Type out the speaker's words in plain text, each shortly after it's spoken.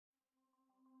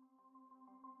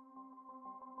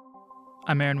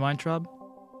I'm Aaron Weintraub,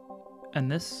 and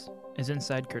this is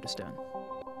Inside Kurdistan.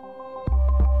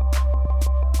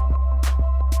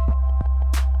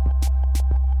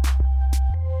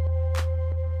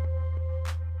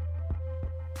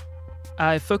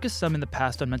 I focused some in the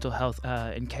past on mental health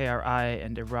in KRI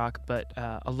and Iraq, but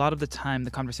a lot of the time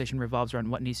the conversation revolves around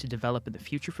what needs to develop in the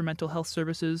future for mental health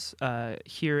services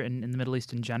here in the Middle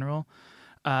East in general.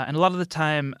 And a lot of the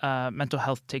time, mental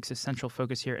health takes a central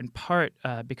focus here, in part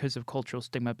because of cultural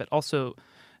stigma, but also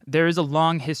there is a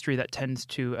long history that tends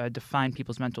to define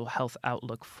people's mental health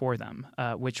outlook for them,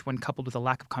 which, when coupled with a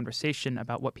lack of conversation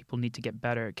about what people need to get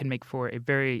better, can make for a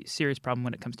very serious problem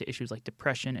when it comes to issues like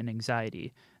depression and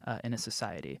anxiety in a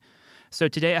society. So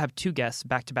today I have two guests,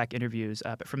 back-to-back interviews,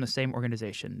 but from the same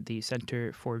organization, the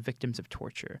Center for Victims of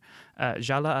Torture,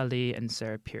 Jala Ali and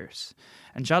Sarah Pierce.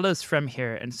 And Jala is from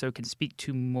here and so can speak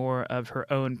to more of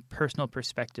her own personal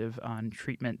perspective on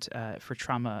treatment for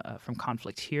trauma from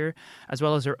conflict here, as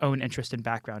well as her own interest and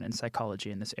background in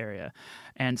psychology in this area.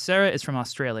 And Sarah is from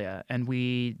Australia, and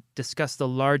we discuss the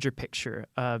larger picture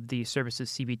of the services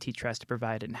CVT tries to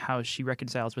provide and how she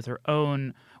reconciles with her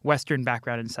own Western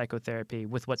background in psychotherapy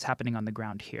with what's happening on the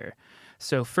ground here.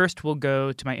 So first we'll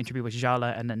go to my interview with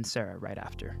Jala and then Sarah right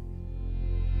after.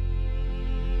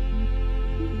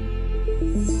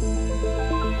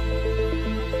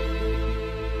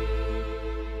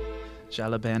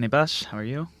 Jala Bayani-Bash, how are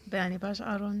you? Bayani-Bash,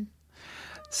 Aaron.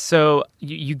 So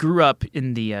you grew up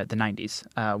in the 90s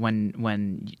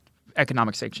when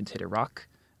economic sanctions hit Iraq.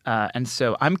 And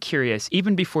so I'm curious,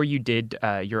 even before you did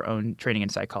your own training in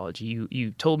psychology,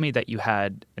 you told me that you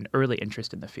had an early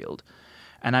interest in the field.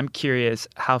 And I'm curious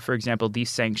how, for example, these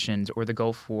sanctions or the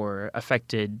Gulf War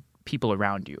affected people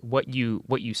around you, what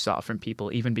you saw from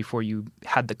people even before you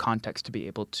had the context to be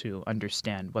able to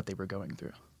understand what they were going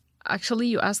through. Actually,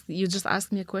 you just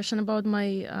asked me a question about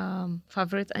my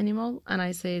favorite animal, and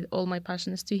I said all my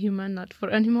passion is to human, not for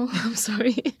animal. I'm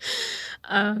sorry.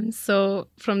 So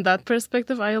from that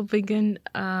perspective, I'll begin.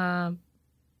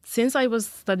 Since I was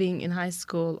studying in high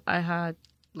school, I had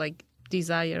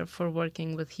desire for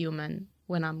working with human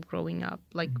when I'm growing up,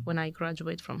 when I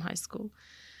graduate from high school.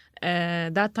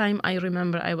 That time, I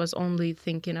remember I was only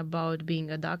thinking about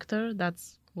being a doctor.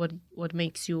 That's what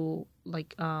makes you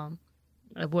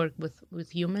work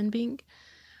with human being.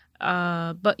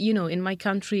 But in my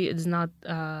country, it's not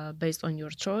based on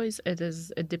your choice.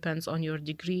 It depends on your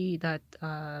degree that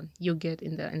you get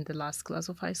in the last class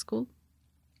of high school.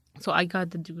 So I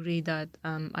got the degree that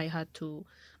I had two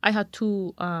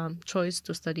choice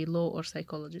to study law or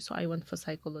psychology. So I went for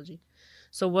psychology.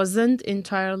 So wasn't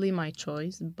entirely my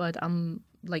choice, but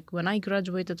when I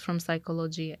graduated from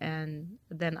psychology and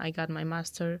then I got my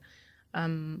master,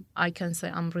 I can say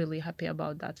I'm really happy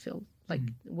about that field,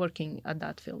 working at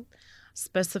that field.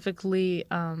 Specifically,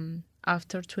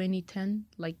 after 2010,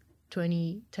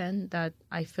 that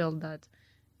I felt that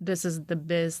this is the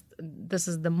best, this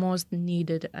is the most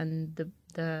needed and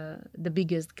the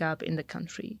biggest gap in the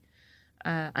country.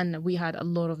 And we had a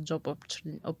lot of job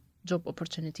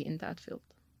opportunity in that field.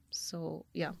 So,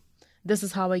 yeah, this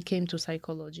is how I came to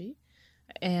psychology.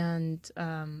 And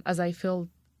as I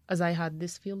had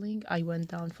this feeling, I went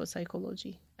down for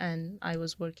psychology, and I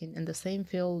was working in the same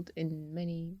field in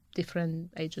many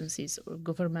different agencies, or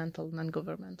governmental,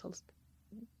 non-governmental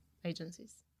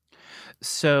agencies.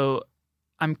 So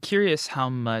I'm curious how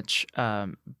much,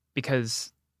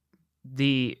 because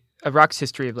the Iraq's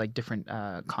history of different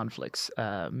conflicts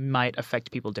might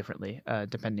affect people differently,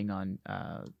 depending on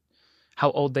how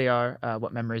old they are,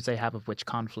 what memories they have of which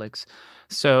conflicts.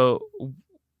 So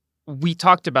we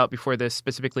talked about before this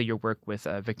specifically your work with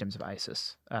victims of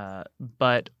ISIS,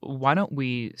 but why don't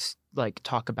we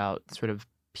talk about sort of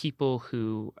people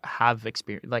who have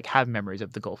experience, have memories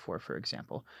of the Gulf War, for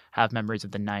example, have memories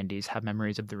of the 90s, have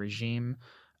memories of the regime,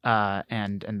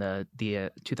 and the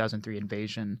 2003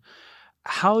 invasion.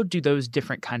 How do those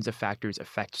different kinds of factors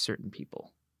affect certain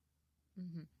people?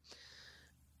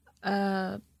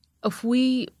 Mm-hmm. If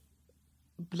we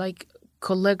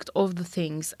collect all the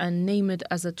things and name it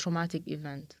as a traumatic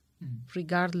event,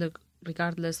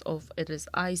 regardless of it is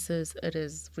ISIS, it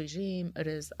is regime, it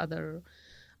is other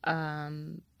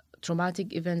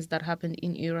traumatic events that happened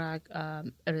in Iraq,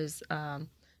 it is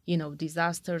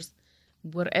disasters,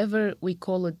 wherever we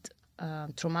call it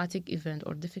traumatic event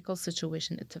or difficult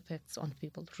situation, it affects on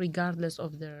people regardless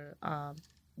of their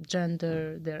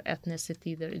gender, their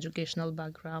ethnicity, their educational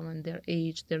background, their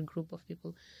age, their group of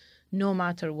people. No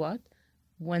matter what,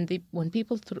 when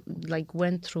people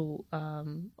went through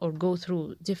or go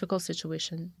through difficult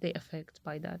situation, they affect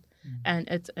by that, and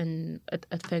it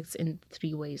affects in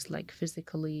three ways, like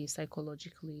physically,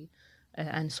 psychologically,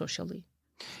 and socially.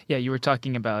 Yeah, you were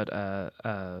talking about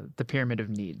the pyramid of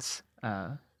needs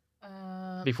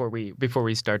before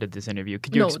we started this interview.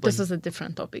 Could you No, explain? this is a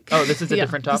different topic. Oh, this is a Yeah,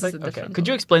 different this topic? is a different Could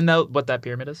you topic. explain what that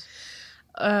pyramid is?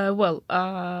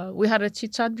 We had a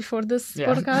chit chat before this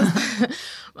Yeah. podcast.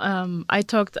 I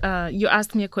talked. You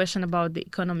asked me a question about the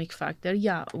economic factor.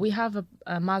 Yeah, we have a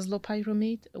Maslow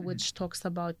pyramid which talks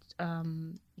about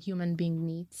human being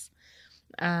needs.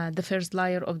 The first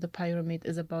layer of the pyramid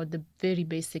is about the very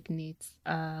basic needs,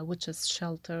 which is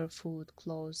shelter, food,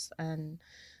 clothes, and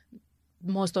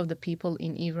most of the people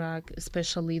in Iraq,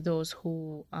 especially those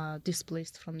who are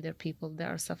displaced from their people, they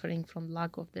are suffering from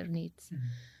lack of their needs.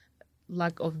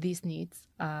 Lack of these needs,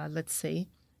 let's say,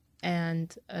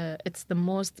 and it's the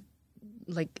most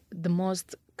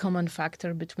common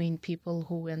factor between people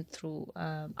who went through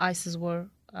ISIS war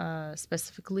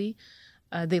specifically.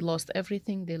 They lost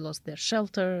everything. They lost their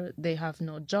shelter. They have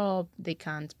no job. They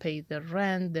can't pay their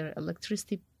rent, their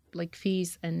electricity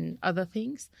fees, and other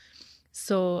things.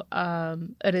 So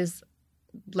it is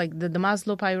like the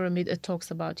Maslow pyramid. It talks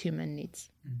about human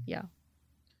needs. Yeah.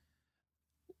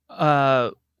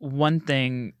 One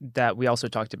thing that we also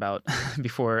talked about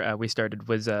before we started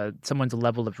was someone's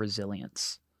level of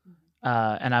resilience.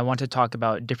 And I want to talk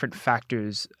about different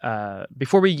factors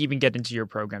before we even get into your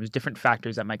programs, different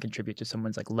factors that might contribute to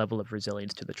someone's level of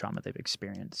resilience to the trauma they've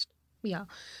experienced. Yeah.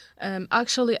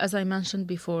 Actually, as I mentioned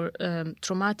before,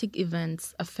 traumatic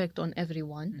events affect on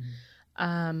everyone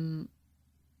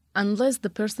unless the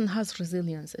person has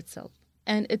resilience itself.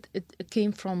 And it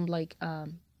came from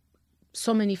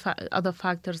so many other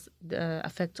factors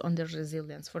affect on their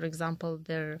resilience. For example,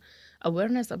 their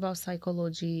awareness about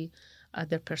psychology,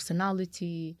 their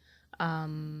personality,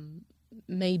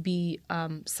 maybe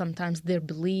sometimes their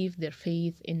belief, their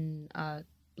faith in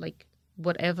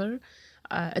whatever.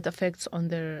 It affects on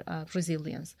their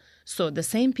resilience. So the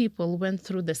same people went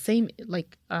through the same,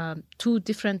 two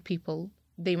different people.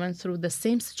 They went through the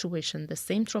same situation, the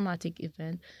same traumatic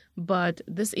event, but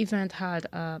this event had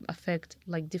effect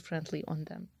differently on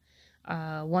them.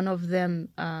 One of them,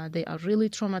 they are really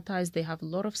traumatized. They have a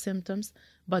lot of symptoms,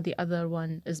 but the other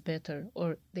one is better,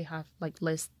 or they have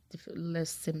less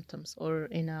symptoms, or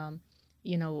in a,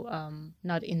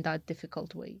 not in that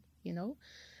difficult way,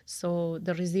 So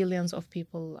the resilience of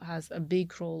people has a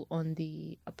big role on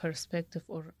the perspective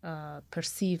or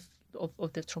perceive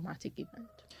of the traumatic event.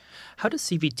 How does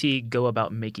CVT go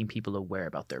about making people aware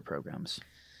about their programs?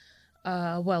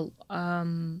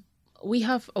 We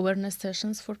have awareness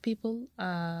sessions for people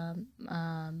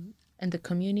in the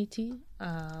community,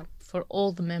 for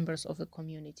all the members of the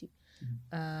community.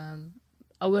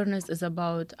 Awareness is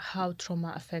about how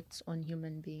trauma affects on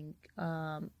human being,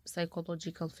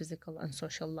 psychological, physical, and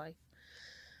social life.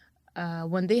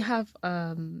 When they have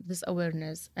this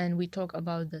awareness and we talk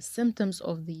about the symptoms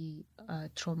of the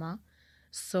trauma,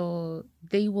 so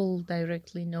they will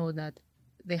directly know that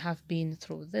they have been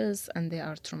through this and they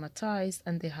are traumatized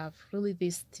and they have really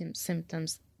these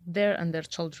symptoms there and their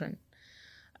children.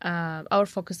 Our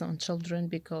focus on children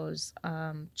because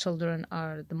children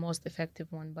are the most effective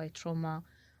one by trauma,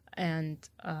 and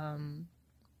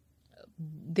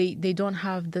they don't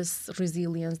have this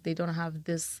resilience, they don't have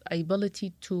this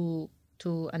ability to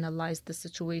analyze the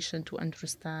situation, to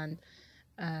understand.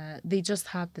 They just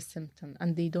have the symptom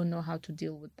and they don't know how to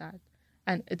deal with that,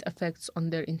 and it affects on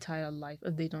their entire life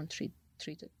if they don't treat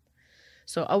it.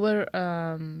 So our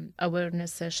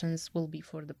awareness sessions will be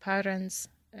for the parents,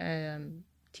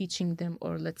 teaching them,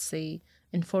 or let's say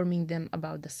informing them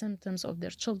about the symptoms of their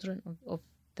children, of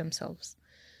themselves.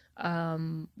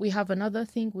 We have another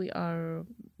thing. We are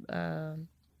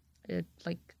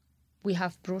we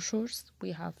have brochures.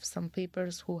 We have some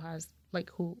papers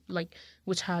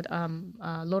which had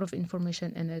a lot of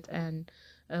information in it, and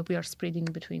we are spreading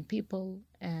between people.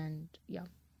 And yeah,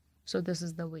 so this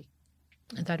is the way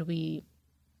that we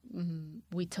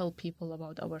tell people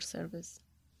about our service.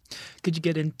 Could you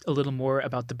get in a little more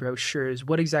about the brochures?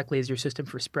 What exactly is your system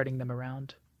for spreading them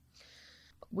around?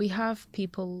 We have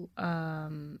people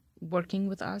working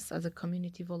with us as a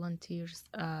community volunteers.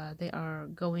 They are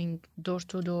going door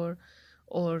to door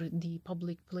or the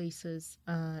public places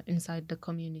inside the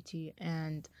community,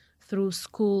 and through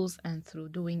schools and through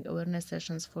doing awareness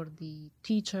sessions for the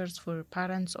teachers, for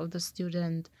parents of the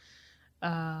student.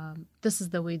 This is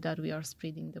the way that we are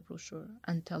spreading the brochure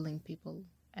and telling people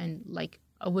and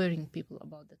awareing people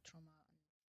about the trauma.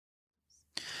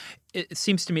 It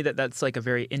seems to me that that's a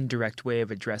very indirect way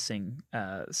of addressing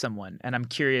someone, and I'm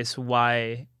curious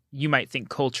why you might think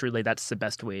culturally that's the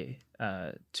best way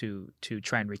to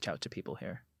try and reach out to people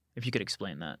here. If you could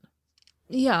explain that.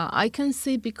 Yeah, I can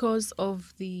say because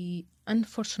of the,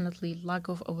 unfortunately, lack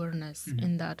of awareness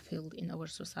in that field in our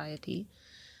society.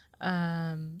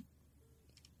 Um,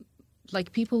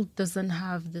 like people doesn't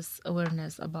have this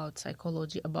awareness about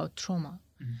psychology, about trauma.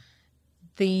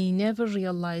 They never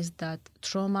realize that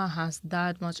trauma has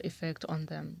that much effect on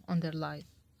them, on their life.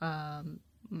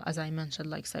 As I mentioned,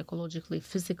 like psychologically,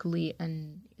 physically,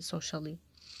 and socially.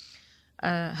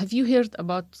 Have you heard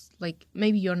about, like,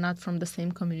 maybe you're not from the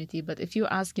same community, but if you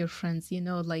ask your friends,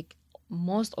 like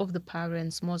most of the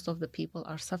parents, most of the people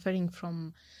are suffering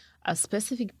from a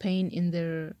specific pain in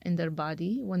their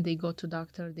body. When they go to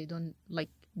doctor, they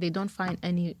don't find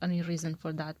any reason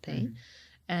for that pain,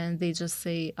 and they just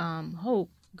say, "Oh,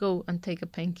 go and take a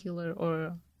painkiller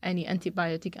or any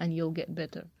antibiotic, and you'll get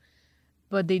better."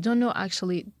 But they don't know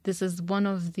actually this is one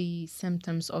of the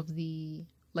symptoms of the,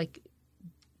 like,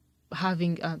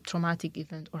 having a traumatic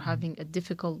event or having a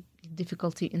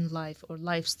difficulty in life or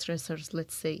life stressors,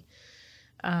 let's say.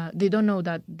 They don't know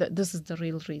that this is the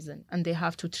real reason, and they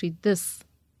have to treat this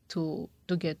to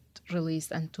get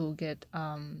released and to get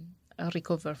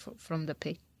recover from the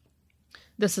pain.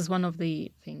 This is one of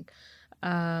the thing.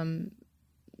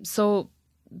 So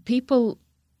people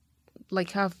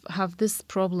like have this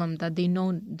problem that they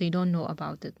don't know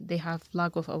about it. They have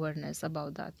lack of awareness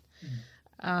about that.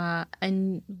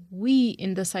 And we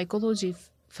in the psychology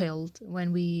field,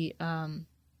 when we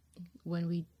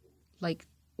like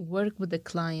work with the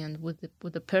client, with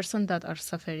the person that are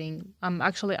suffering,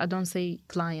 actually I don't say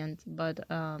client, but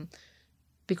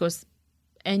because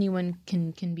anyone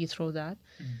can be through that.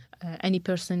 Any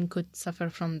person could suffer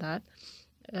from that.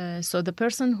 So the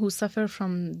person who suffer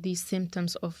from these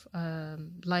symptoms of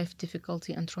life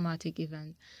difficulty and traumatic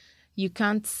event, you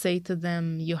can't say to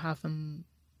them you have a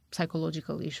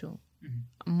psychological issue.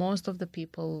 Most of the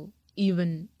people,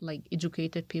 even like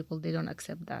educated people, they don't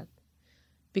accept that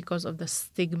because of the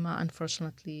stigma,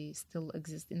 unfortunately, still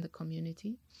exists in the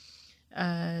community.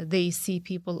 They see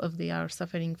people, if they are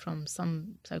suffering from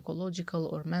some psychological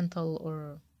or mental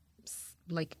or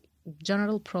like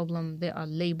general problem, they are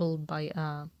labeled by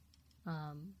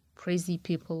crazy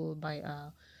people, by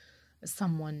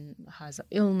someone has an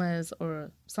illness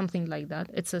or something like that.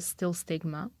 It's a still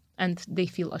stigma, and they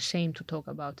feel ashamed to talk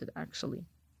about it, actually.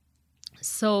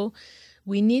 So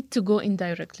we need to go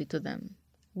indirectly to them.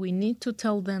 We need to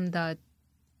tell them that,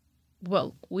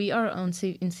 well, we are in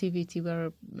CVT,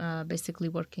 we're basically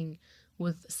working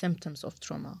with symptoms of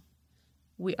trauma.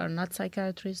 We are not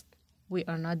psychiatrists. We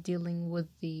are not dealing with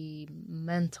the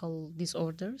mental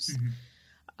disorders.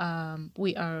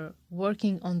 We are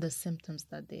working on the symptoms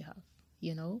that they have.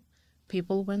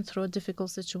 People went through a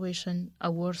difficult situation, a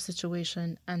worse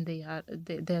situation, and they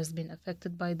has been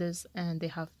affected by this, and they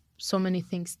have so many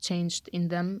things changed in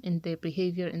them, in their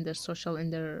behavior, in their social,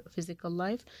 in their physical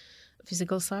life,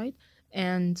 physical side,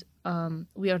 and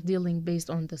we are dealing based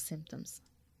on the symptoms.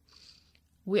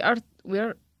 We are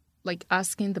like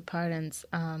asking the parents,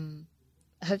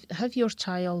 have your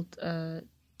child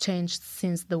changed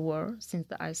since the war, since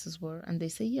the ISIS war? And they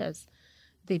say yes.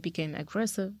 They became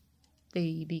aggressive.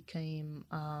 They became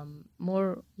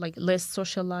more like less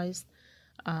socialized.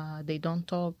 They don't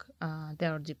talk. They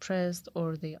are depressed,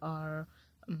 or they are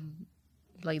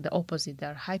like the opposite. They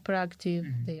are hyperactive.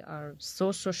 They are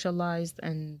so socialized,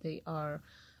 and they are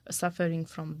suffering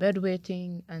from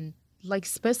bedwetting and like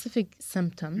specific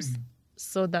symptoms,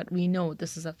 so that we know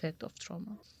this is effect of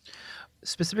trauma.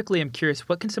 Specifically, I'm curious,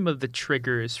 what can some of the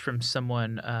triggers from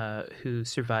someone who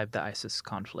survived the ISIS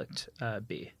conflict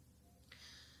be?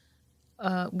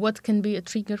 What can be a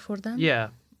trigger for them? Yeah.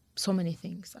 So many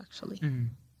things, actually.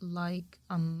 Like,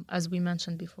 as we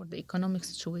mentioned before, the economic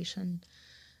situation,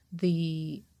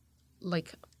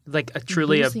 like a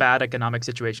truly a bad economic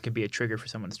situation can be a trigger for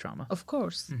someone's trauma. Of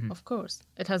course, of course.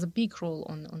 It has a big role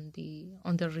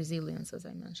on their resilience, as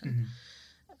I mentioned.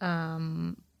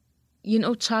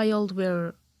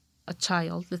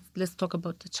 Let's talk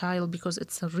about the child, because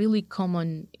it's a really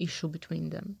common issue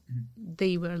between them.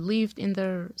 They were lived in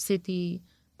their city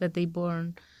that they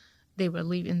born. They were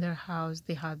live in their house.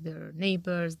 They had their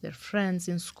neighbors, their friends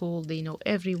in school. They know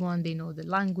everyone. They know the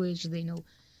language. They know.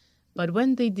 But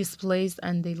when they displaced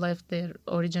and they left their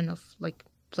origin of like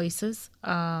places,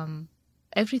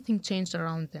 everything changed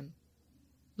around them.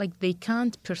 Like they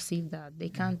can't perceive that. They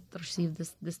can't perceive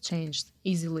this change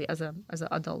easily as an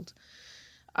adult.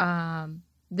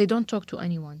 They don't talk to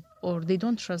anyone, or they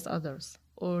don't trust others,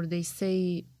 or they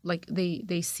say like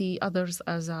they see others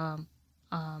as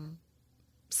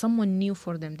someone new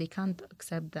for them. They can't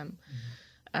accept them.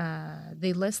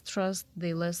 They less trust.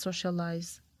 They less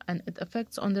socialize. And it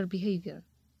affects on their behavior.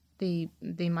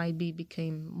 they might be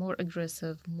became more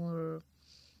aggressive, more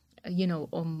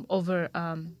over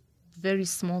very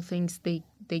small things.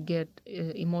 They get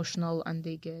emotional, and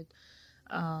they get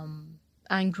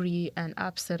angry and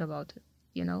upset about it,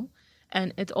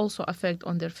 and it also affect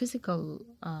on their physical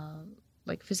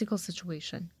physical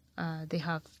situation. They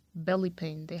have belly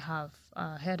pain, they have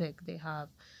headache, they have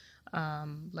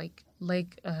leg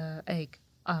ache,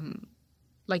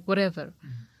 whatever.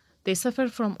 They suffer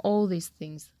from all these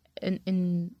things,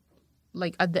 and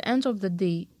like at the end of the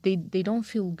day, they don't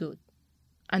feel good,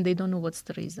 and they don't know what's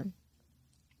the reason,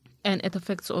 and it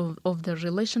affects of their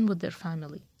relation with their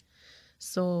family.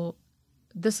 So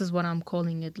this is what I'm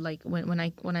calling it. Like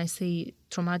when I say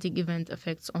traumatic event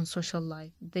affects on social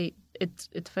life, it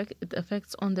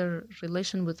affects on their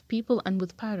relation with people and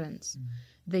with parents.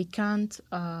 They can't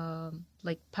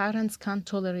parents can't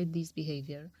tolerate this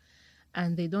behavior,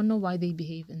 and they don't know why they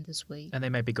behave in this way. And they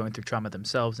might be going through trauma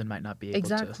themselves and might not be able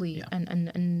to. Yeah.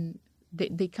 And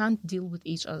they can't deal with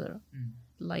each other.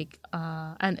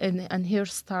 And here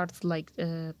starts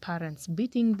parents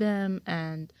beating them,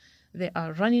 and they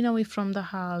are running away from the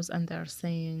house, and they're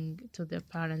saying to their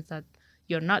parents that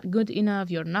you're not good enough,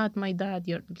 you're not my dad,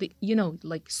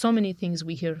 so many things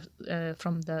we hear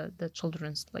from the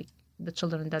children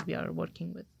that we are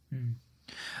working with.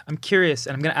 I'm curious,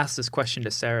 and I'm going to ask this question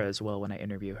to Sarah as well when I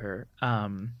interview her.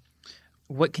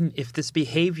 If this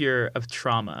behavior of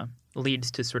trauma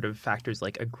leads to sort of factors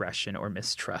like aggression or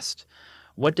mistrust,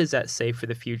 what does that say for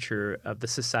the future of the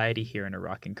society here in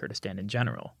Iraq and Kurdistan in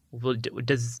general?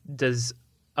 Does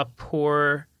a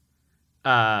poor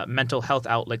mental health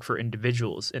outlook for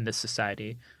individuals in this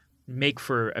society make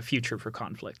for a future for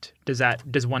conflict?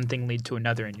 Does one thing lead to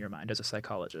another in your mind as a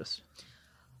psychologist?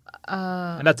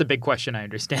 And that's a big question, I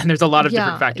understand. There's a lot of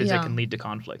different factors that can lead to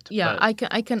conflict. Yeah, I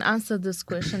can answer this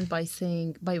question by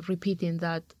repeating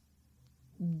that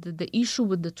the issue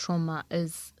with the trauma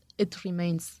is it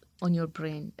remains on your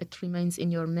brain. It remains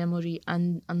in your memory,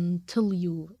 and until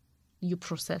you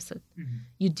process it,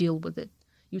 you deal with it,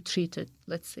 you treat it,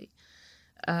 let's say.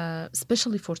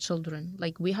 Especially for children.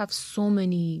 Like, we have so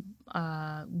many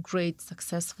great,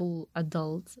 successful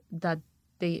adults that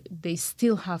they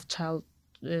still have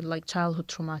childhood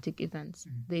traumatic events.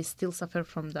 They still suffer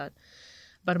from that.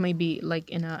 But maybe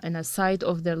in a side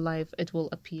of their life, it will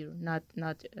appear, not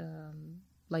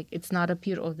it's not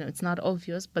appear of them. It's not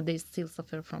obvious, but they still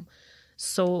suffer from.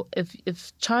 So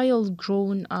if child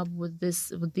grown up with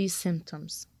these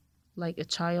symptoms, like a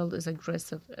child is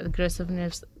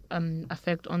aggressiveness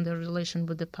affect on their relation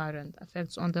with the parent,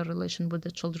 affects on their relation with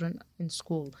the children in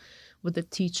school, with the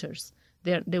teachers.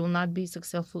 They will not be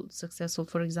successful,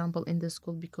 for example, in the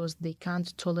school because they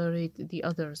can't tolerate the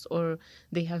others, or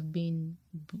they have been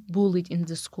bullied in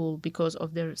the school because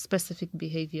of their specific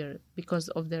behavior, because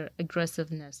of their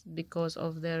aggressiveness, because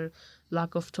of their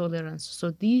lack of tolerance.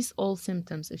 So these all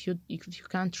symptoms, if you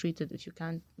can't treat it, if you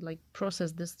can't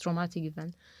process this traumatic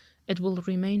event, it will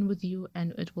remain with you,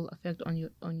 and it will affect on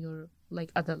your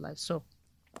other life. So,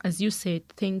 as you said,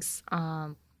 things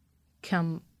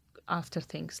come after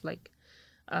things,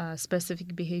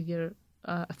 specific behavior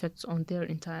affects on their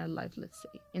entire life, let's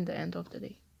say, in the end of the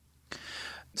day.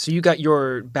 So you got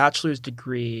your bachelor's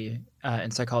degree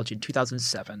in psychology in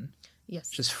 2007. Yes.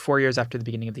 Just 4 years after the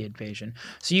beginning of the invasion.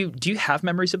 So do you have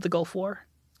memories of the Gulf War?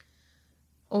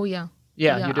 Oh, yeah.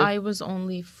 Yeah, you do? I was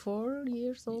only 4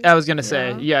 years old. I was going to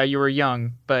say, you were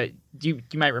young, but you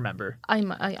might remember. I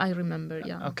remember,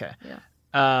 yeah. Okay. Yeah.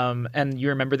 And you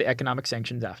remember the economic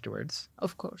sanctions afterwards?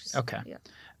 Of course. Okay. Yeah.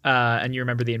 And you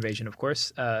remember the invasion, of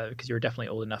course, because you were definitely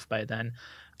old enough by then.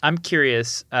 I'm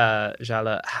curious,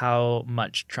 Jala, how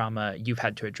much trauma you've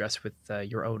had to address with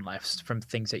your own lives from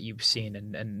things that you've seen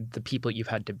and the people you've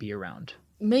had to be around.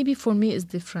 Maybe for me it's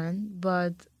different,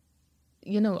 but,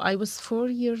 I was 4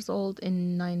 years old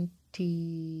in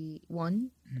 91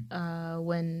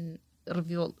 when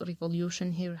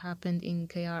revolution here happened in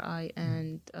KRI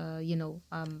and,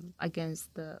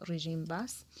 against the regime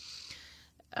Baas.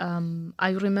 I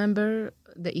remember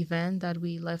the event that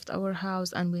we left our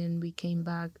house, and when we came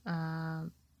back,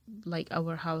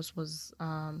 our house was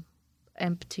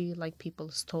empty,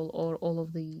 people stole all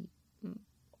of the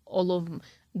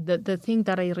thing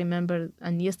that I remember.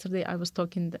 And yesterday I was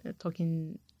talking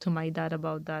to my dad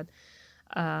about that.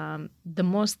 The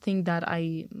most thing that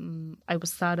I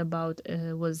was sad about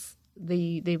was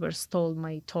they were stole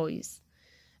my toys,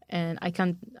 and I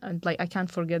can't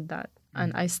forget that.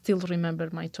 And I still remember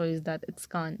my toys that it's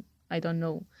gone. I don't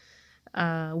know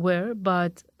where,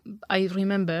 but I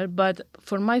remember, but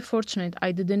for my fortunate,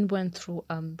 I didn't went through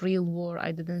real war.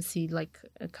 I didn't see like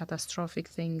catastrophic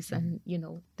things and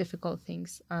difficult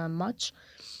things much.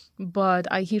 But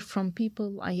I hear from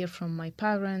people, I hear from my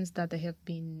parents that they have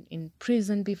been in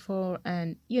prison before,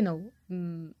 and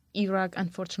Iraq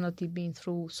unfortunately been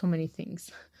through so many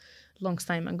things long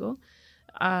time ago.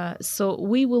 So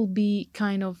we will be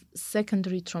kind of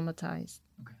secondary traumatized.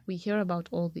 Okay. We hear about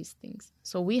all these things.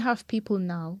 So we have people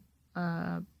now.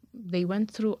 They went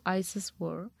through ISIS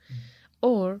war,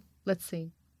 or let's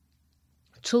say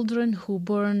children who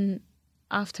born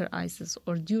after ISIS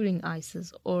or during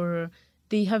ISIS, or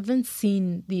they haven't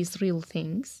seen these real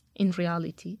things in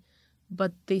reality,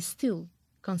 but they still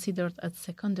considered as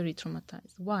secondary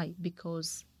traumatized. Why?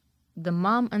 Because the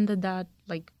mom and the dad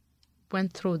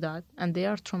went through that and they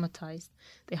are traumatized.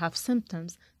 They have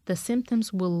symptoms. The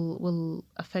symptoms will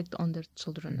affect on their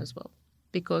children as well,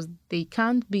 because they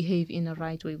can't behave in a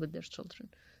right way with their children.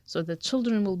 So the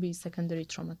children will be secondary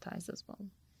traumatized as well.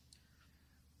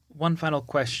 One final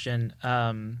question,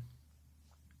 and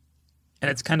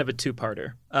it's kind of a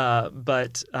two-parter,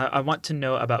 but I want to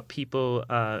know about people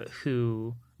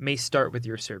who may start with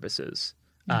your services,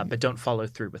 but don't follow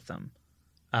through with them.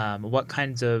 What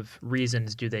kinds of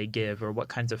reasons do they give, or what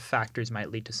kinds of factors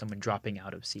might lead to someone dropping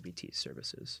out of CBT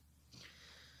services?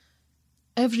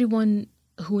 Everyone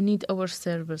who need our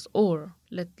service, or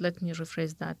let me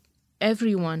rephrase that,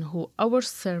 everyone who our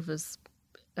service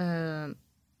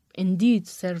indeed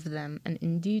serve them and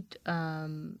indeed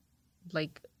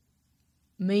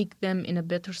make them in a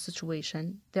better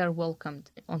situation, they are welcomed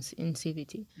in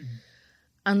CBT.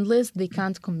 Unless they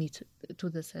can't commit to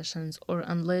the sessions, or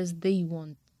unless they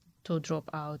want to drop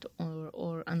out,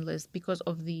 or unless because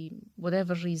of the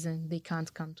whatever reason they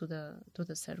can't come to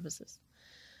the services.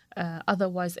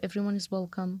 Otherwise, everyone is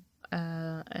welcome,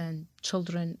 and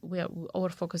children. Our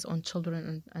focus on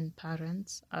children and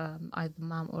parents, either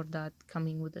mom or dad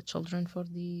coming with the children for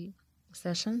the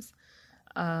sessions.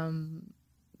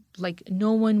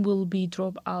 No one will be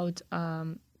dropped out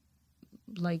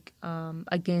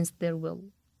against their will,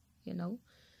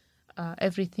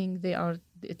 everything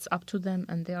it's up to them,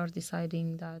 and they are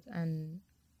deciding that.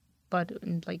 But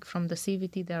from the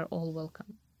CBT, they are all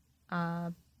welcome.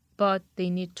 But they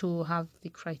need to have the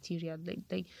criteria.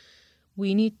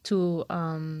 We need to,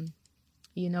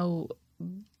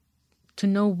 to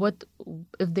know what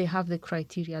if they have the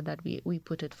criteria that we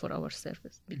put it for our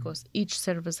service, because each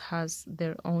service has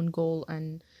their own goal.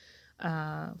 And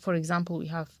for example, we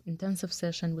have intensive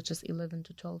session, which is 11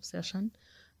 to 12 session.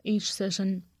 Each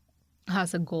session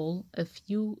has a goal.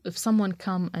 If someone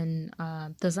come and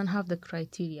doesn't have the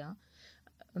criteria,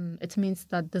 it means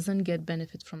that doesn't get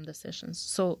benefit from the sessions.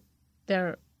 So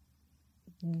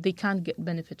they can't get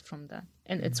benefit from that,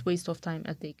 and it's waste of time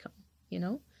as they come,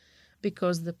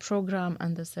 because the program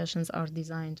and the sessions are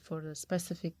designed for the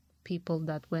specific people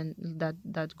that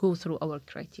go through our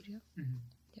criteria.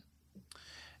 Yeah.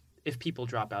 If people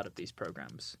drop out of these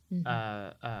programs,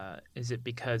 is it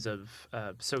because of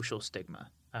social stigma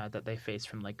that they face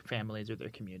from families or their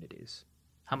communities?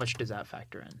 How much does that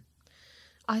factor in?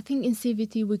 I think in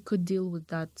CBT we could deal with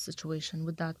that situation,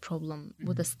 with that problem,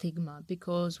 with the stigma,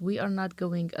 because we are not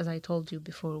going, as I told you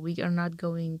before, we are not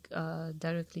going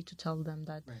directly to tell them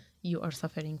that you are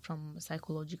suffering from a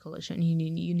psychological issue and you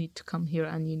need to come here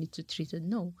and you need to treat it.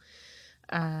 No.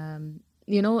 I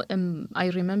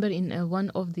remember in one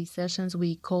of the sessions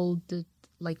we called it,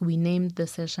 we named the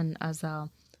session as a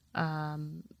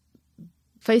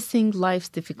facing life's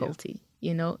difficulty.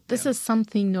 This is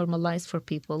something normalized for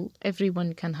people.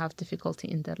 Everyone can have difficulty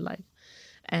in their life,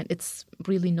 and it's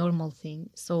really normal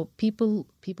thing. So people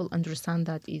understand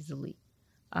that easily.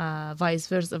 Vice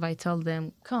versa, if I tell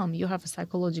them, come, you have a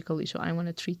psychological issue, I want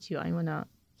to treat you, I want to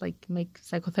make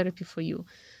psychotherapy for you.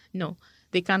 No,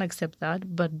 they can't accept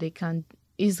that, but they can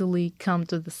easily come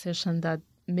to the session that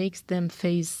makes them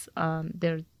face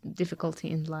their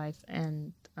difficulty in life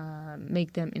and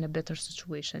make them in a better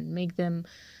situation, make their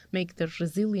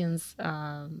resilience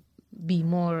be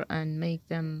more, and make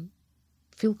them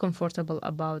feel comfortable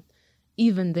about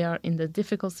even they are in the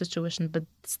difficult situation, but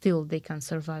still they can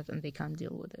survive and they can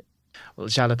deal with it. Well,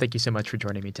 Shala, thank you so much for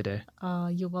joining me today.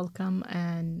 You're welcome,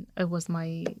 and it was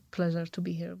my pleasure to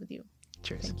be here with you.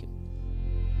 Cheers. Thank you.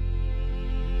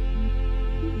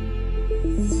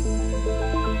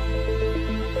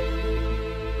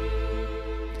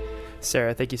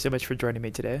 Sarah, thank you so much for joining me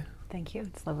today. Thank you.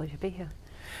 It's lovely to be here.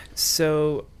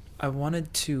 So I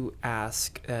wanted to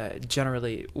ask,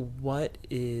 generally, what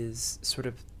is sort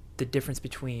of the difference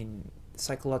between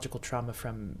psychological trauma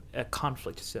from a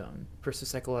conflict zone versus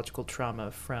psychological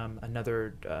trauma from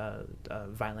another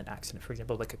violent accident, for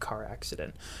example, like a car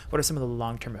accident? What are some of the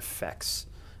long-term effects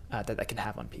that can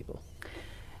have on people?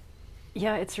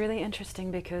 Yeah, it's really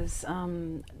interesting because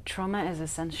trauma is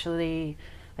essentially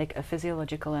like a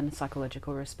physiological and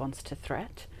psychological response to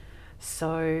threat.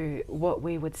 So what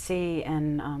we would see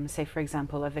in, say, for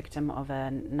example, a victim of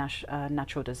a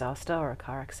natural disaster or a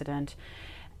car accident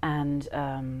and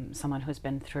someone who's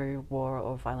been through war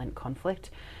or violent conflict,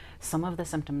 some of the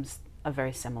symptoms are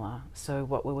very similar. So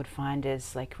what we would find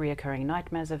is like reoccurring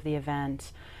nightmares of the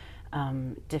event,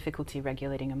 difficulty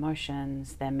regulating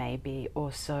emotions. There may be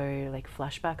also like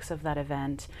flashbacks of that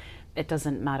event. It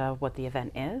doesn't matter what the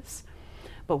event is.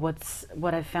 But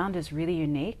what I've found is really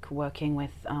unique working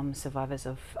with survivors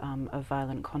of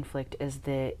violent conflict is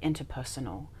the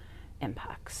interpersonal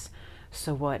impacts.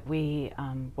 So what we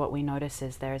notice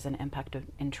is there is an impact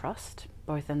in trust,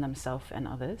 both in themselves and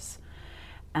others,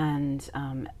 and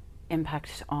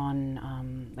impact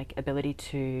on like ability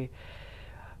to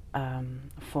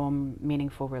form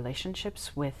meaningful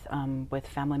relationships with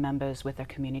family members, with their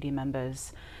community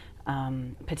members,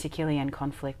 particularly in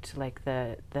conflict, like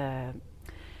the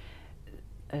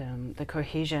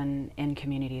cohesion in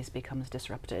communities becomes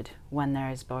disrupted when there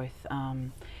is both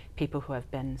people who have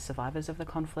been survivors of the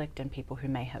conflict and people who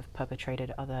may have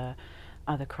perpetrated other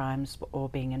crimes or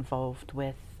being involved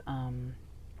with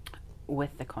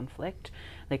the conflict.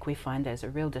 Like we find there's a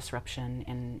real disruption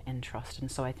in trust, and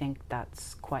so I think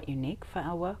that's quite unique for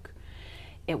our work.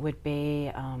 It would be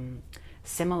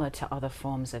similar to other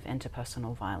forms of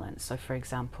interpersonal violence. So for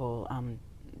example,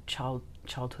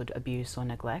 childhood abuse or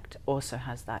neglect also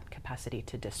has that capacity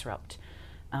to disrupt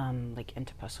like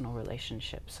interpersonal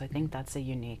relationships. So I think that's a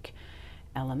unique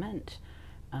element.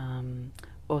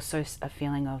 Also a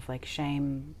feeling of like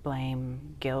shame,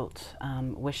 blame, guilt,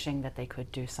 wishing that they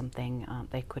could do something,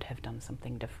 they could have done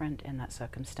something different in that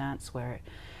circumstance where,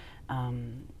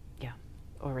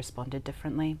 or responded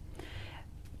differently.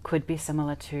 Could be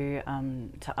similar to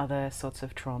other sorts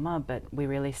of trauma, but we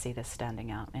really see this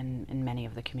standing out in many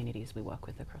of the communities we work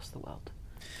with across the world.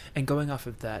 And going off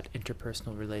of that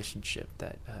interpersonal relationship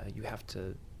that you have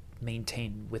to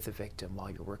maintain with the victim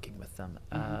while you're working with them,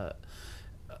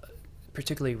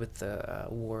 particularly with the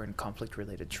war and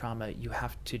conflict-related trauma, you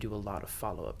have to do a lot of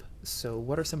follow-up. So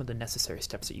what are some of the necessary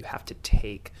steps that you have to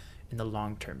take in the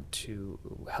long term to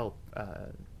help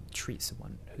treat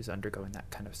someone who's undergoing that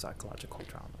kind of psychological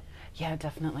trauma? Yeah,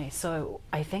 definitely. So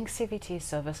I think CVT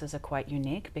services are quite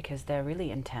unique because they're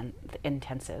really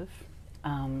intensive.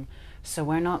 So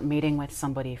we're not meeting with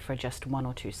somebody for just 1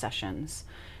 or 2 sessions.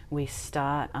 We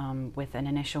start with an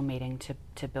initial meeting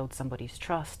to build somebody's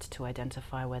trust, to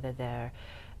identify whether they're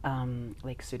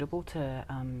like suitable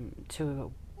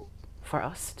for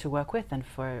us to work with, and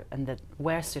that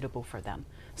we're suitable for them.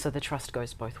 So the trust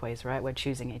goes both ways, right? We're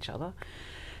choosing each other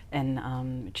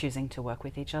and choosing to work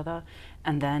with each other.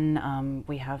 And then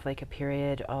we have like a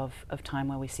period of time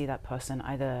where we see that person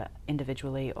either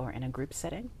individually or in a group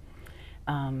setting.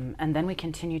 And then we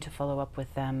continue to follow up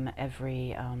with them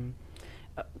every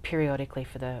periodically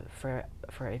for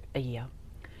a year.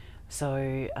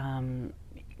 So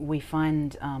we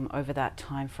find over that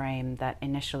time frame that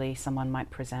initially someone might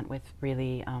present with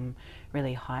really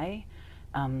high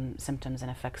symptoms and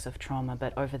effects of trauma,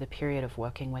 but over the period of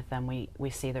working with them, we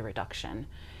see the reduction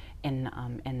in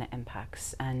the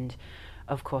impacts. And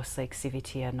of course, like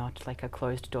CVT are not like a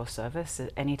closed door service.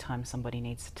 Anytime somebody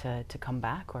needs to come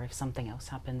back, or if something else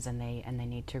happens and they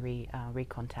need to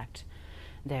recontact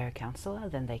their counselor,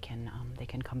 then they can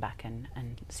come back and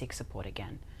seek support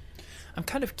again. I'm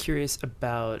kind of curious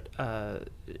about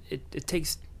it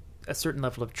takes a certain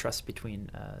level of trust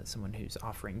between someone who's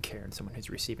offering care and someone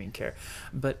who's receiving care,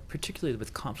 but particularly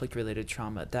with conflict-related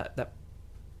trauma,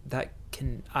 that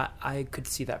can I could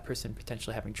see that person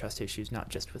potentially having trust issues, not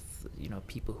just with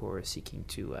people who are seeking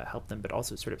to help them, but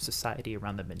also sort of society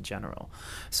around them in general.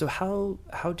 So how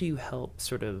do you help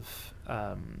sort of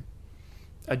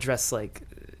address like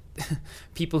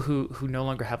people who no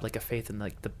longer have like a faith in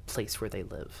like the place where they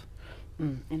live?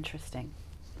 Interesting.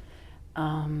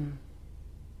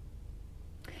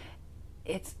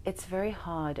 It's very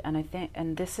hard, and I think,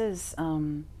 and this is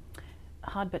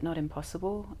hard but not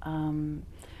impossible.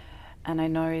 And I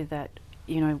know that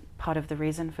part of the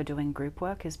reason for doing group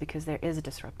work is because there is a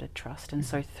disrupted trust, and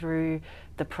so through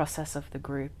the process of the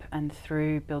group and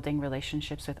through building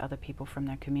relationships with other people from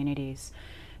their communities,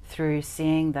 through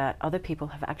seeing that other people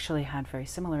have actually had very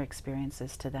similar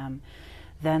experiences to them,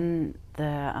 then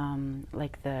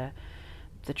the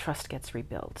the trust gets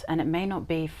rebuilt. And it may not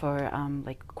be for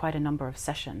like quite a number of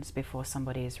sessions before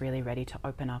somebody is really ready to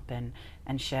open up and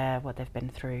share what they've been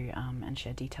through, and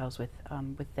share details with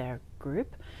their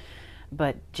group.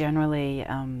 But generally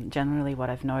what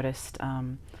I've noticed,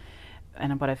 and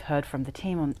what I've heard from the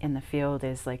team in the field,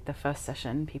 is like the first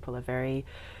session, people are very,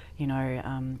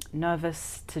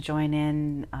 nervous to join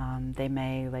in. They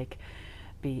may like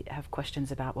have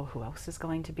questions about, well, who else is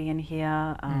going to be in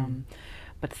here?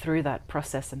 But through that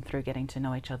process and through getting to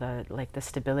know each other, like the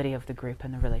stability of the group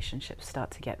and the relationships start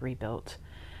to get rebuilt.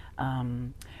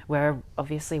 We're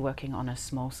obviously working on a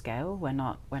small scale. We're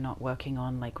not working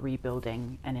on like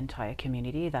rebuilding an entire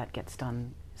community. That gets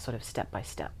done sort of step by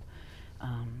step,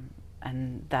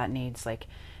 and that needs like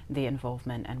the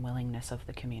involvement and willingness of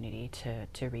the community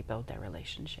to rebuild their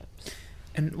relationships.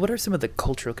 And what are some of the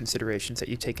cultural considerations that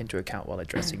you take into account while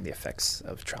addressing the effects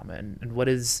of trauma, and what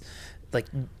is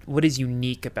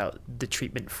unique about the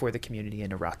treatment for the community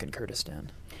in Iraq and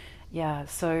Kurdistan? Yeah,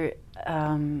 so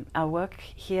our work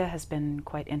here has been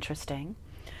quite interesting.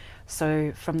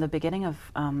 So from the beginning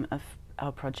of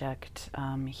our project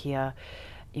here,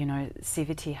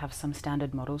 CVT have some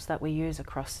standard models that we use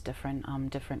across different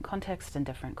contexts and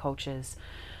different cultures.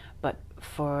 But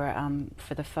for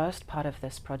the first part of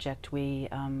this project, we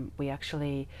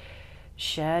actually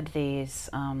shared these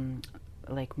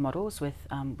like models with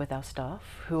our staff,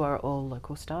 who are all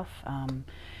local staff,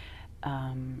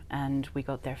 and we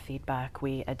got their feedback.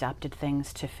 We adapted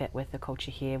things to fit with the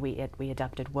culture here. We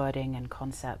adapted wording and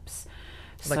concepts.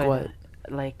 Like what?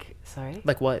 Sorry?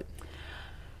 Like what?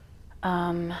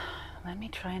 Let me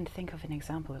try and think of an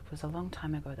example. It was a long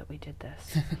time ago that we did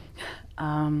this.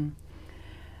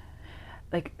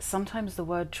 Like sometimes the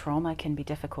word trauma can be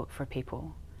difficult for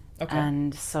people. Okay.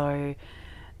 And so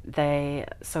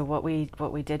what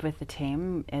we did with the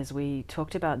team is we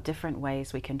talked about different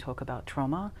ways we can talk about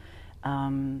trauma.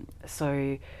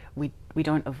 So we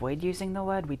don't avoid using the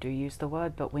word, we do use the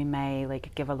word, but we may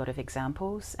like give a lot of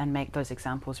examples and make those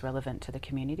examples relevant to the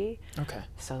community. Okay.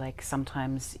 So like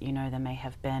sometimes, there may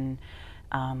have been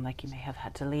like you may have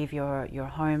had to leave your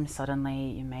home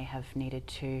suddenly, you may have needed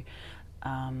to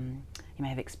you may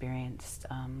have experienced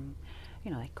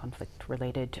like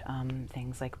conflict-related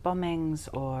things like bombings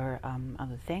or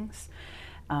other things.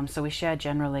 So we share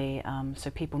generally, so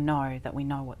people know that we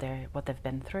know what they've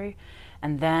been through,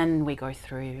 and then we go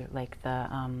through like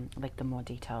the more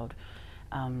detailed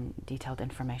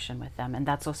information with them, and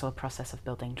that's also a process of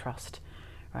building trust,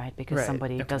 right? Because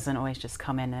somebody doesn't always just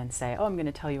come in and say, "Oh, I'm going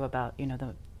to tell you about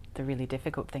the really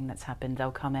difficult thing that's happened."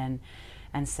 They'll come in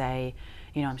and say,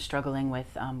 I'm struggling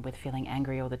with feeling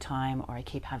angry all the time, or I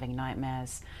keep having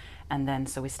nightmares, and then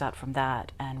so we start from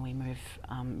that and we move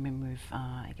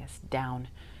I guess down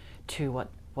to what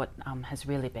has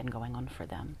really been going on for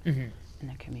them in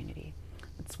the community.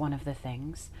 It's one of the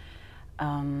things.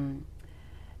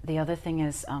 The other thing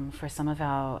is for some of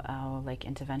our like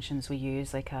interventions, we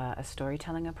use like a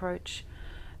storytelling approach.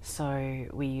 So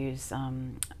we use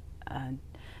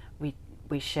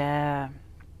we share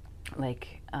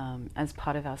like as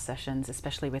part of our sessions,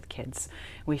 especially with kids,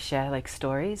 we share like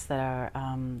stories that are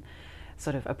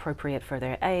sort of appropriate for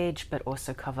their age, but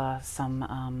also cover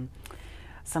some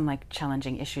like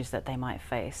challenging issues that they might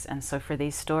face. And so for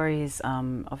these stories,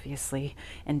 obviously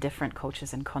in different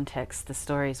cultures and contexts, the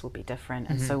stories will be different.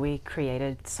 And so we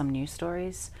created some new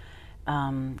stories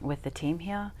with the team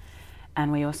here,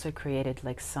 and we also created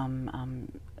like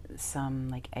some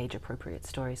like age-appropriate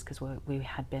stories, because we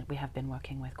have been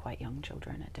working with quite young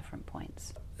children at different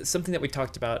points. Something that we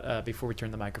talked about before we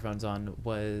turned the microphones on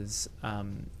was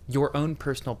your own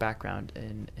personal background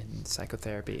in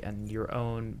psychotherapy, and your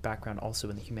own background also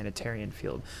in the humanitarian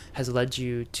field has led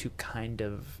you to kind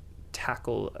of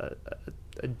tackle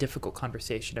a difficult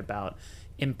conversation about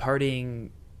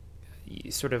imparting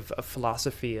sort of a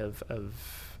philosophy of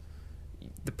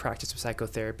the practice of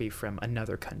psychotherapy from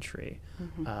another country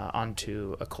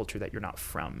onto a culture that you're not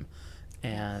from.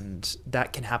 And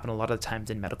that can happen a lot of times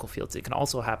in medical fields. It can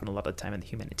also happen a lot of the time in the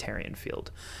humanitarian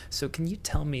field. So can you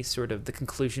tell me sort of the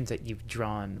conclusions that you've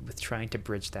drawn with trying to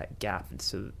bridge that gap? And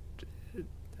so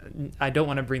I don't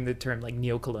want to bring the term like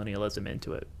neocolonialism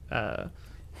into it,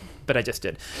 but I just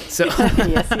did. So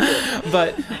yes, you did.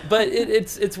 but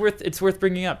it's worth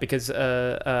bringing up, because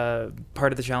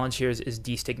part of the challenge here is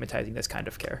destigmatizing this kind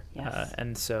of care. Yes.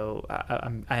 And so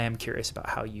I am curious about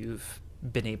how you've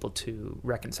been able to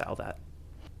reconcile that.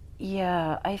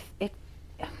 Yeah, I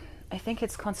think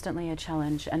it's constantly a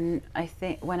challenge, and I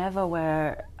think whenever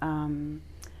we're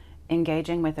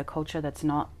engaging with a culture that's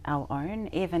not our own,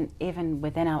 even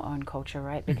within our own culture,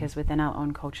 right? Because within our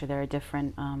own culture there are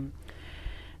different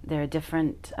there are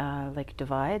different like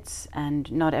divides,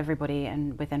 and not everybody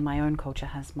and within my own culture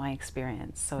has my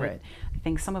experience. So Right. I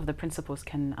think some of the principles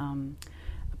can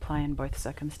apply in both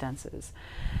circumstances.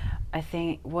 I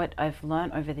think what I've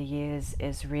learned over the years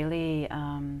is really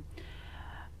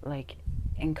like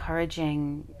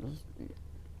encouraging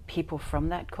people from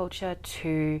that culture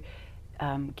to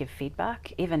give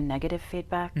feedback, even negative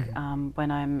feedback,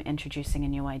 when I'm introducing a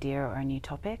new idea or a new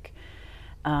topic.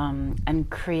 And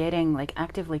creating, like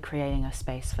actively creating a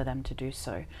space for them to do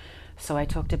so. So I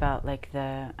talked about like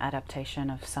the adaptation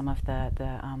of some of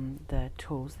the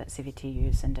tools that CVT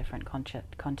use in different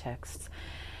contexts,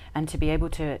 and to be able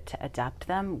to adapt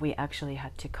them, we actually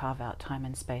had to carve out time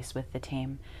and space with the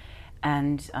team,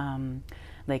 and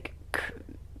like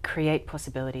create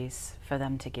possibilities for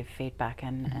them to give feedback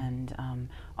and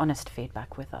honest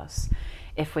feedback with us.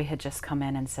 If we had just come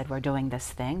in and said we're doing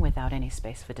this thing without any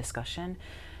space for discussion,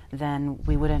 then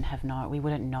we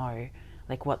wouldn't know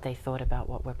like what they thought about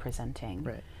what we're presenting.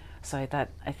 Right. So that,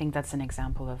 I think that's an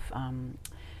example of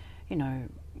you know,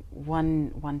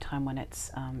 one time when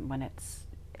it's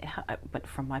but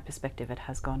from my perspective it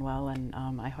has gone well, and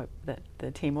I hope that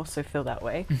the team also feel that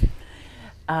way.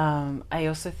 I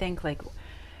also think like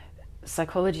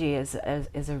psychology is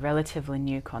a relatively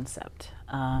new concept,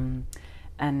 and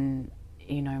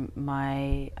you know,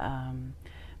 my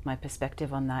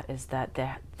perspective on that is that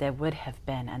there would have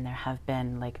been, and there have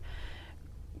been, like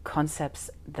concepts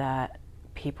that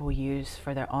people use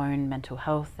for their own mental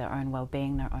health, their own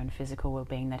well-being, their own physical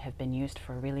well-being, that have been used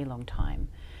for a really long time.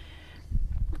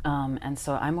 And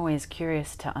so I'm always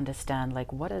curious to understand,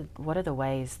 like, what are the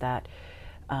ways that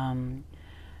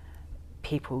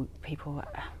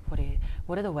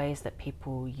what are the ways that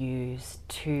people use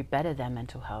to better their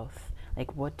mental health?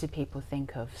 Like, what do people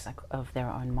think of their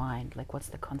own mind? Like, what's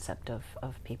the concept of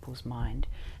people's mind?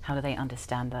 How do they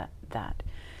understand that?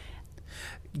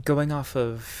 Going off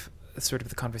of sort of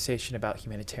the conversation about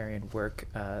humanitarian work,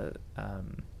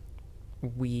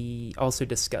 we also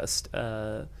discussed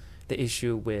the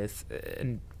issue with,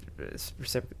 and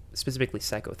specifically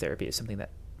psychotherapy is something that,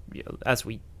 you know, as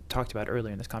we talked about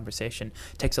earlier in this conversation,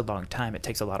 takes a long time. It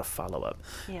takes a lot of follow-up.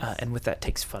 Yes. And with that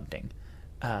takes funding.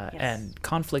 Yes. And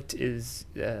conflict is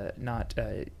not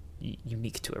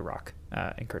unique to Iraq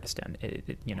and Kurdistan.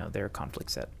 You know, there are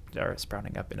conflicts that are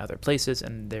sprouting up in other places,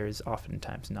 and there's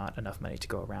oftentimes not enough money to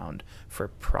go around for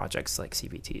projects like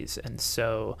CVTs. And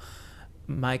so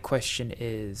my question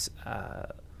is,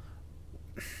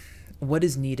 what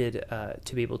is needed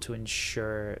to be able to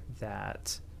ensure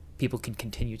that people can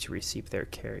continue to receive their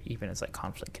care even as like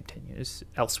conflict continues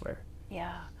elsewhere?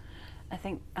 Yeah. I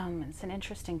think it's an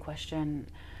interesting question,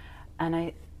 and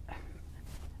I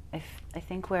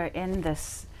think we're in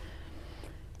this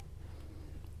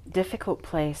difficult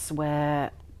place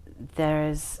where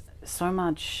there's so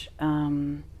much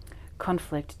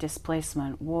conflict,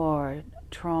 displacement, war,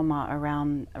 trauma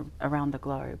around the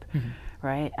globe,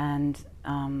 right? And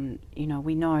you know,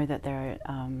 we know that there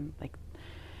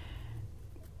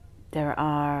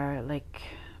are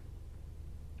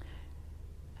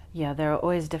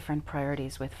always different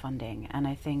priorities with funding, and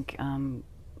I think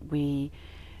we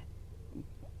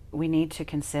need to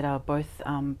consider both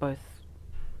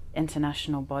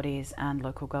international bodies and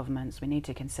local governments. We need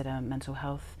to consider mental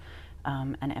health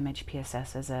and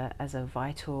MHPSS as a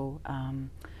vital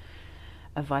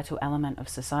element of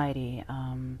society,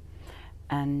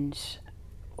 and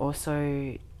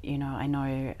also, you know, I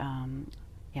know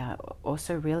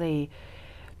also really,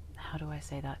 how do I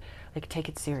say that? Like, take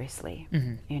it seriously.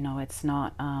 You know, it's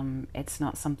not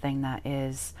something that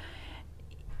is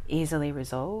easily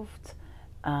resolved,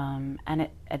 and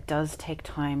it does take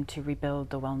time to rebuild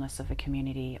the wellness of a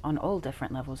community on all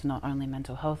different levels, not only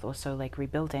mental health, also like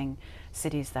rebuilding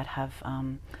cities that have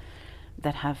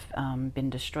been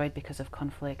destroyed because of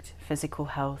conflict, physical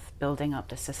health, building up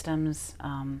the systems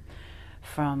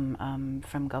from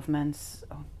governments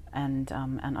and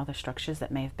other structures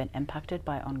that may have been impacted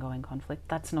by ongoing conflict.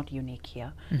 That's not unique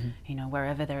here. You know,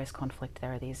 wherever there is conflict,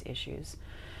 there are these issues.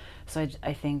 So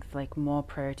I think like more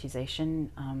prioritization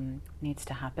needs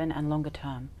to happen, and longer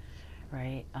term,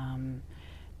 right?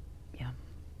 Yeah.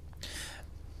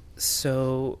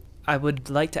 So I would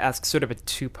like to ask sort of a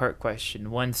two-part question.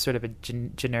 One sort of a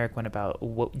generic one about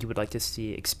what you would like to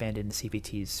see expanded in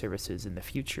CVT's services in the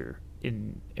future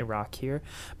in Iraq here,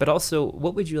 but also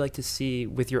what would you like to see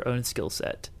with your own skill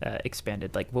set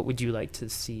expanded? Like, what would you like to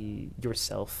see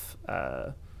yourself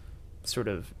sort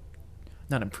of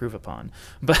not improve upon,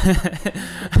 but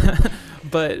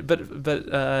but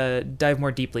dive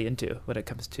more deeply into when it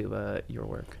comes to your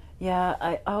work?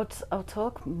 Yeah, I'll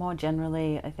talk more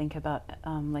generally, I think, about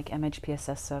like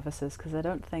MHPSS services, because I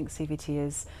don't think CVT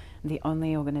is the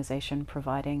only organization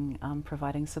providing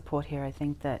support here. I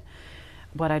think that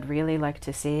what I'd really like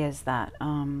to see is that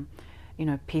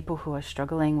people who are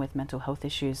struggling with mental health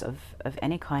issues of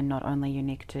any kind, not only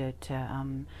unique to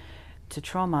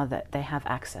trauma, that they have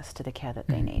access to the care that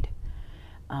they need,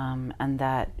 and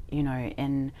that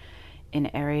in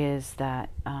areas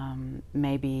that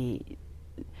maybe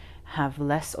have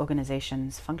less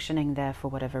organizations functioning there for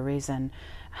whatever reason,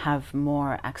 have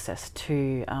more access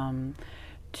to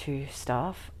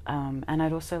staff, and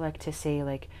I'd also like to see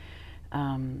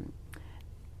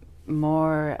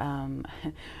more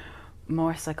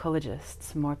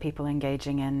psychologists, more people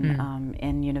engaging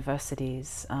in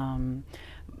universities,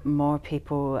 more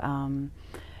people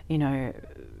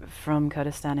from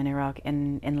Kurdistan and Iraq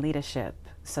in leadership,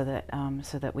 so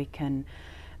that we can,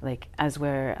 as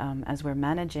we're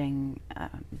managing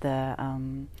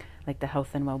the health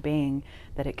and well-being,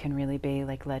 that it can really be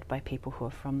led by people who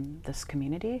are from this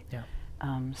community. Yeah.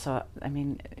 So I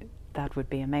mean, that would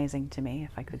be amazing to me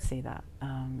if I could see that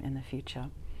in the future.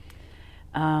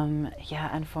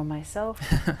 And for myself,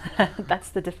 that's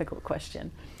the difficult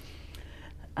question.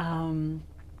 I'm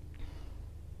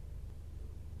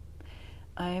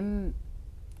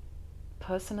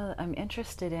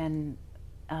interested in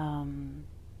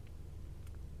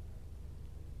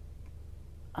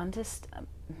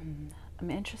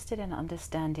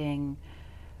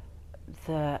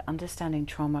understanding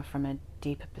trauma from a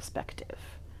deeper perspective.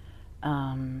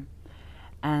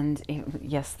 And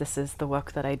yes, this is the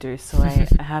work that I do, so I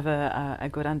have a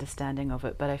good understanding of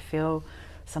it. But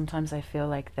sometimes I feel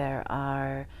like there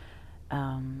are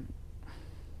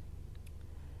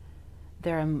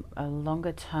a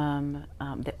longer term.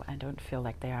 I don't feel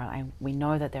like there are. We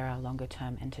know that there are longer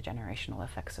term intergenerational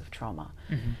effects of trauma,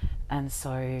 and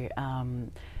so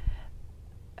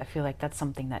I feel like that's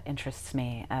something that interests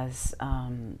me as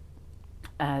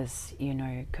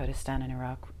Kurdistan and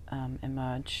Iraq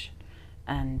emerge,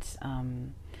 and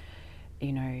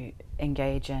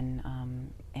engage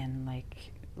in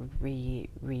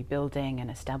rebuilding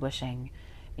and establishing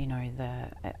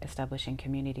establishing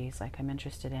communities. I'm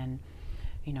interested in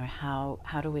how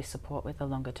do we support with the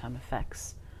longer term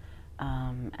effects,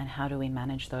 and how do we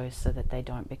manage those so that they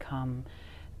don't become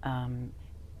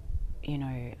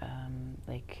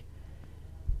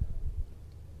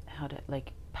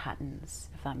patterns,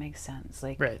 if that makes sense.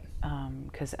 Right.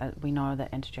 Because we know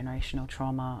that intergenerational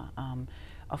trauma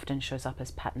often shows up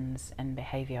as patterns in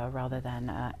behavior rather than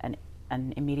an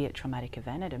immediate traumatic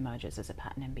event. It emerges as a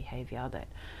pattern in behavior that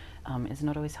is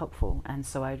not always helpful. And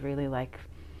so I'd really like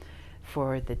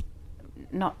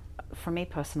not for me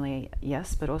personally,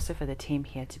 yes, but also for the team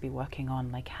here to be working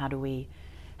on how do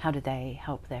they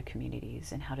help their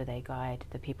communities, and how do they guide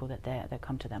the people that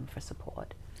come to them for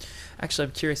support. Actually,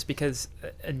 I'm curious because,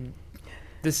 and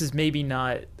this is maybe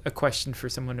not a question for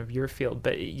someone of your field,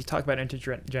 but you talk about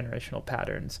intergenerational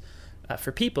patterns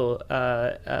for people,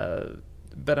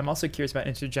 but I'm also curious about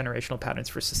intergenerational patterns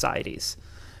for societies.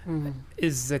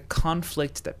 Is the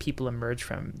conflict that people emerge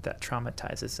from that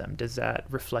traumatizes them, does that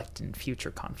reflect in future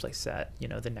conflicts that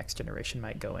the next generation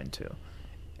might go into?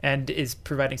 And is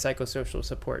providing psychosocial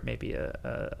support maybe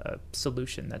a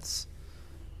solution that's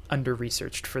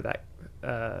under-researched for that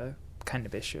kind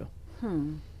of issue?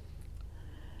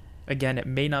 Again, it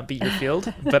may not be your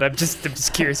field, but I'm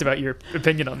just curious about your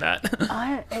opinion on that.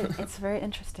 It's a very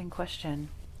interesting question.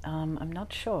 I'm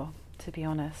not sure, to be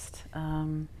honest.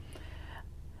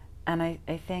 And I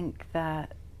think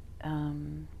that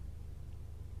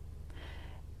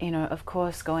of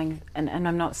course, and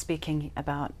I'm not speaking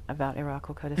about Iraq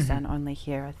or Kurdistan only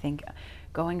here. I think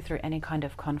going through any kind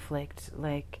of conflict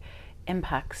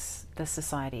impacts the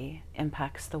society,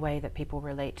 impacts the way that people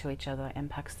relate to each other,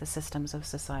 impacts the systems of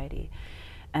society.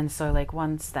 And so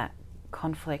once that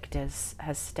conflict has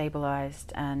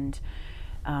stabilized and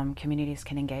communities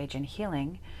can engage in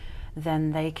healing,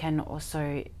 then they can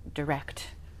also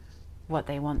direct what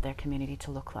they want their community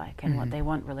to look like and what they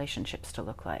want relationships to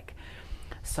look like.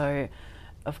 So,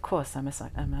 of course, I'm a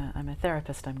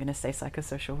therapist. I'm going to say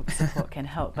psychosocial support can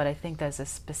help, but I think there's a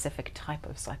specific type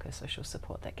of psychosocial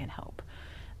support that can help.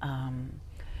 And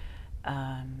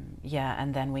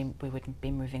then we would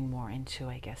be moving more into,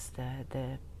 I guess,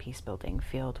 the peace building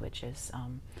field, which is,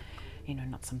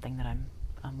 not something that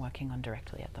I'm working on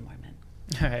directly at the moment.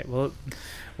 All right. Well,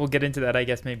 we'll get into that, I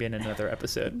guess, maybe in another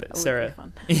episode. But Sarah,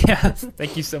 fun. Yeah,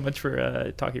 thank you so much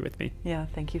for talking with me. Yeah,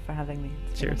 thank you for having me.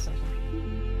 It's Cheers. been a pleasure.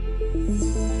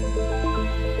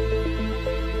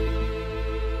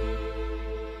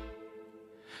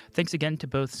 Thanks again to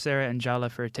both Sarah and Jala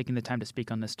for taking the time to speak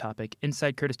on this topic.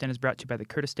 Inside Kurdistan is brought to you by the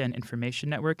Kurdistan Information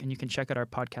Network, and you can check out our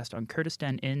podcast on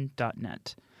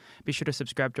kurdistanin.net. Be sure to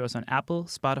subscribe to us on Apple,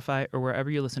 Spotify, or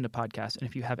wherever you listen to podcasts. And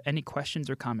if you have any questions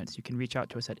or comments, you can reach out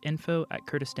to us at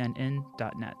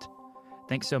info@kurdistanin.net.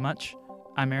 Thanks so much.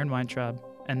 I'm Aaron Weintraub,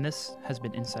 and this has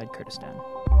been Inside Kurdistan.